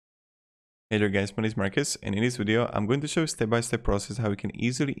Hey there guys, my name is Marcus, and in this video I'm going to show you step-by-step process how you can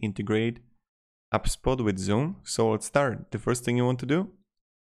easily integrate Hubspot with Zoom. So let's start. The first thing you want to do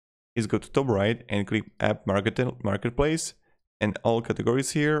is go to top right and click App Marketplace and all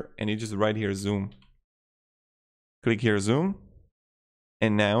categories here, and you just write here Zoom. Click here Zoom,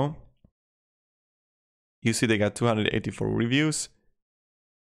 and now you see they got 284 reviews,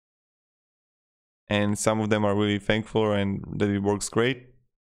 and some of them are really thankful and that it works great.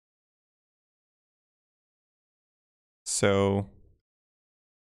 So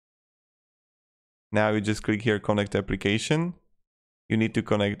now you just click here connect application. You need to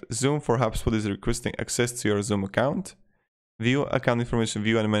connect Zoom. For Hubspot is requesting access to your Zoom account. View account information,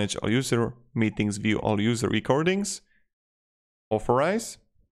 view and manage all user meetings, view all user recordings. Authorize.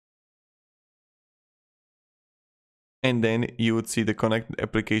 And then you would see the connect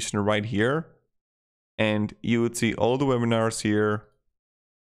application right here. And you would see all the webinars here.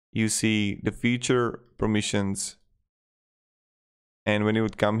 You see the feature permissions. And when you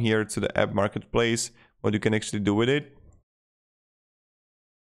would come here to the app marketplace, what you can actually do with it.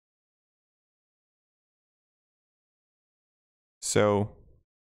 So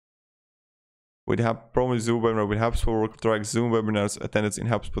with Zoom webinar with HubSpot, work track Zoom webinars attendance in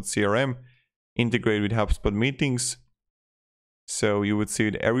HubSpot CRM, integrate with HubSpot meetings. So you would see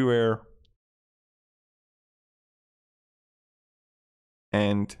it everywhere.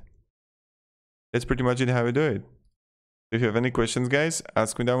 And that's pretty much it how we do it. If you have any questions, guys,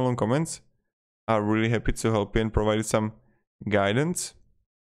 ask me down below in comments. I'm really happy to help you and provide you some guidance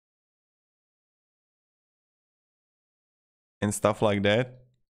and stuff like that.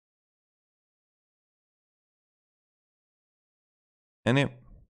 And yeah,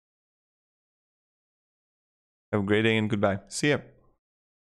 have a great day and goodbye. See ya.